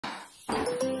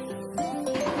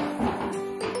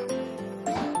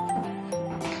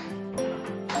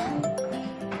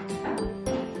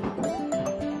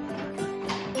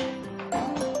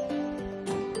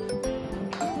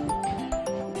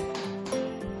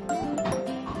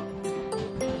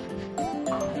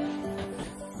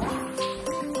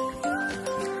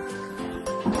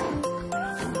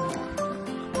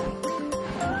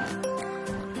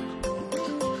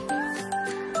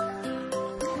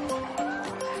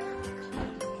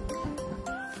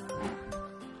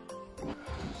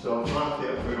So I've marked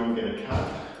out where I'm going to cut.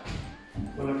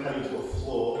 When I cut into a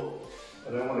floor,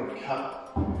 I don't want to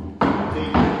cut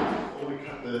deep, I want to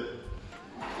cut the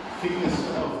thickness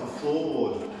of the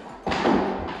floorboard.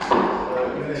 So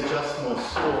I'm going to adjust my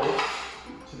saw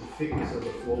to the thickness of the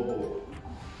floorboard.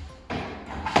 I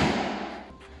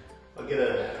get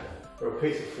a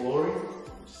piece of flooring,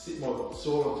 sit my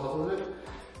saw on top of it,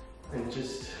 and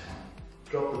just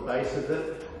drop the base of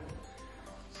it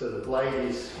so the blade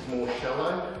is more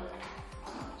shallow,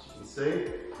 as you can see.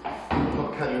 I'm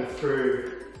not cutting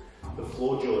through the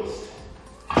floor joist.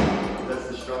 That's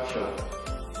the structure.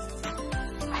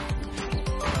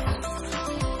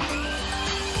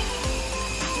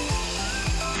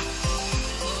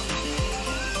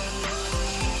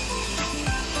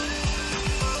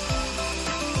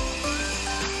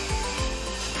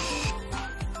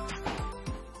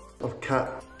 I've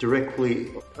cut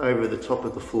directly over the top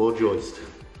of the floor joist.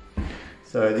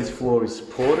 So this floor is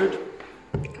supported,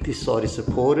 this side is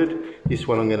supported, this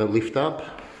one I'm going to lift up.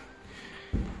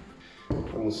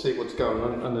 And we'll see what's going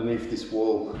on underneath this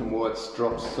wall and why it's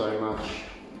dropped so much.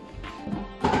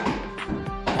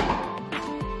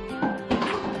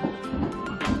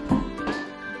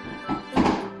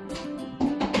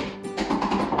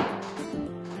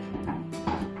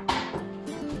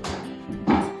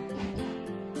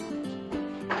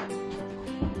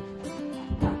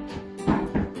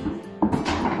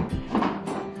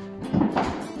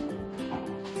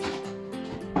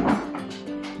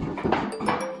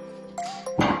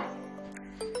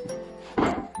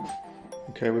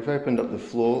 Okay, we've opened up the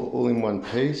floor all in one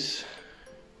piece.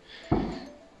 A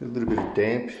little bit of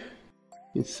damp.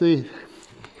 You can see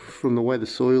from the way the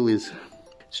soil is,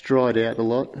 it's dried out a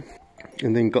lot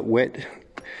and then got wet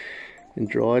and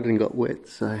dried and got wet.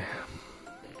 So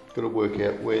got to work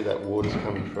out where that water's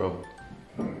coming from,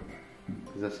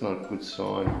 because that's not a good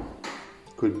sign.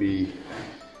 Could be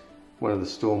one of the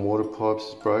storm water pipes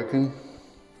is broken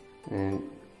and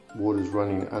water's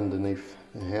running underneath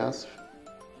the house.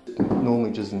 It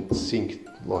normally doesn't sink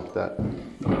like that,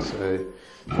 so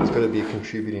it's got to be a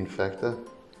contributing factor.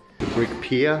 The brick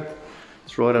pier,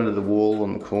 it's right under the wall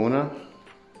on the corner,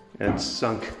 and it's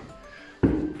sunk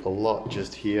a lot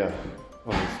just here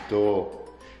on this door.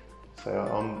 So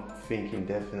I'm thinking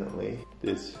definitely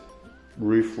there's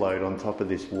roof load on top of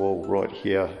this wall right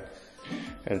here,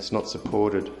 and it's not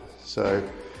supported. So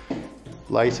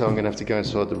later I'm going to have to go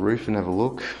inside the roof and have a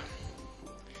look.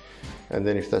 And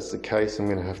then if that's the case, I'm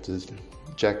going to have to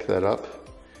jack that up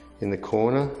in the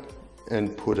corner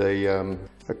and put a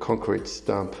concrete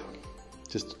stump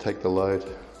just to take the load.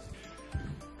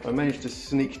 I managed to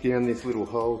sneak down this little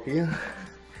hole here.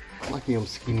 Lucky I'm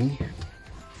skinny.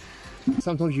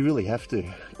 Sometimes you really have to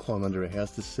climb under a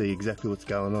house to see exactly what's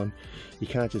going on. You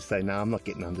can't just say, "No, I'm not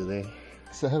getting under there."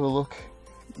 So have a look.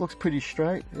 Looks pretty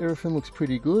straight. Everything looks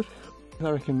pretty good.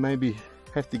 I reckon maybe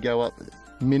have to go up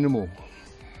minimal.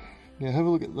 Now have a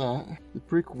look at that. The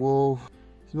brick wall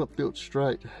is not built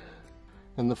straight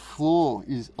and the floor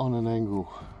is on an angle.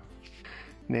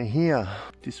 Now here,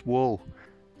 this wall,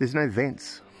 there's no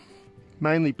vents,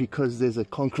 mainly because there's a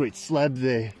concrete slab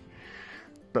there.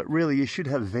 But really you should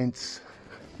have vents,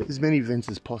 as many vents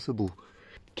as possible.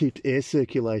 Keep air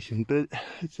circulation, but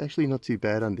it's actually not too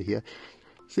bad under here.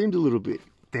 Seems a little bit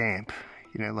damp,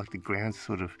 you know, like the ground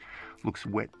sort of looks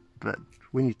wet, but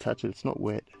when you touch it, it's not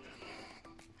wet.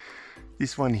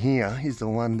 This one here is the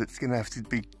one that's going to have to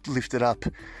be lifted up,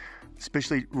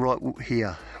 especially right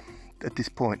here at this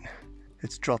point.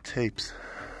 It's dropped heaps,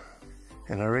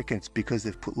 and I reckon it's because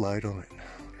they've put load on it.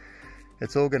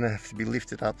 It's all going to have to be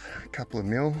lifted up a couple of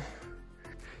mil.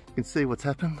 You can see what's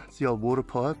happened. It's the old water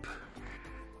pipe,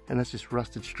 and that's just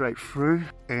rusted straight through,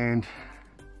 and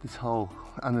this hole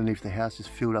underneath the house is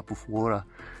filled up with water.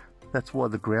 That's why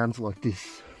the ground's like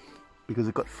this, because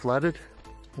it got flooded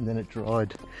and then it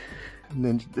dried. And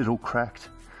then it all cracked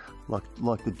like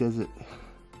the desert.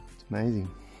 It's amazing.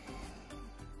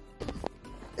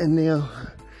 And now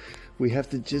we have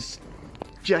to just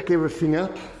jack everything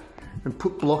up and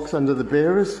put blocks under the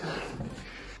bearers.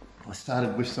 I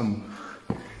started with some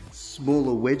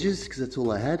smaller wedges because that's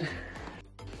all I had.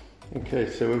 Okay,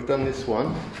 so we've done this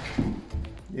one.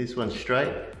 This one's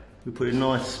straight. We put a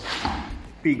nice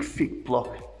big thick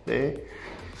block there.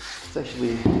 It's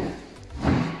actually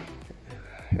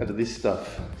out of this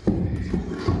stuff.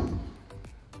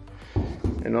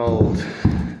 An old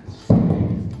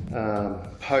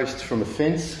post from a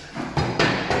fence.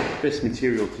 Best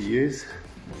material to use.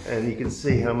 And you can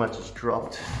see how much it's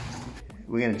dropped.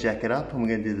 We're going to jack it up and we're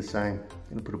going to do the same. I'm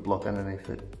going to put a block underneath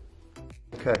it.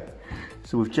 Okay,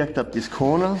 so we've jacked up this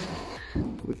corner.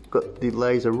 We've got the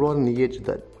laser right on the edge of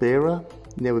that bearer.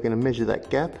 Now we're going to measure that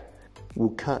gap. We'll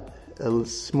cut a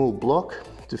small block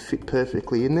to fit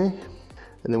perfectly in there,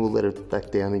 and then we'll let it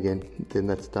back down again. Then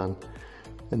that's done.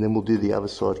 And then we'll do the other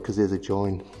side because there's a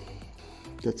join.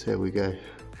 That's how we go.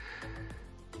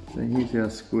 So here's our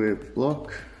square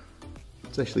block.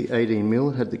 It's actually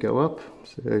 18mm, had to go up.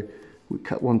 So we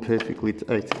cut one perfectly to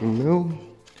 18mm.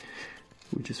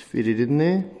 We just fit it in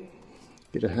there.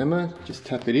 Get a hammer, just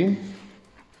tap it in.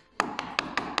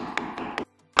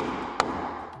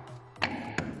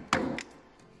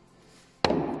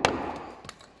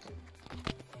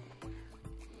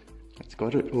 That's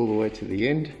got it all the way to the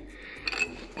end.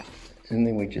 And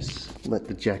then we just let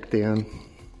the jack down.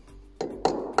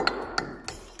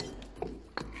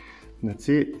 And that's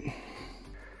it.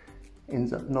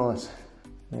 Ends up nice.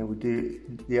 Now we'll do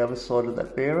the other side of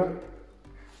that bearer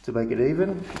to make it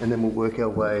even, and then we'll work our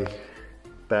way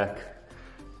back.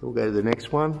 We'll go to the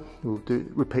next one. We'll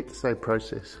repeat the same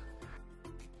process.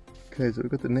 Okay, so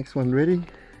we've got the next one ready.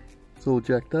 It's all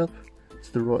jacked up. It's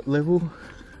the right level.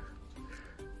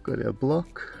 Got our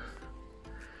block.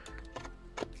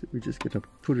 So we're just going to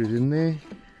put it in there.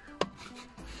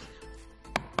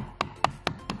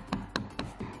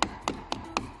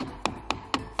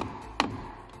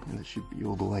 And it should be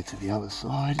all the way to the other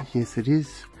side. Yes, it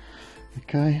is.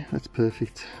 Okay, that's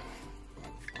perfect.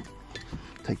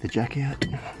 Take the jack out.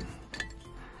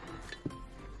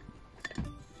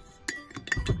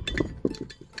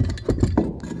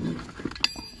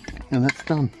 And that's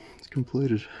done. It's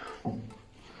completed.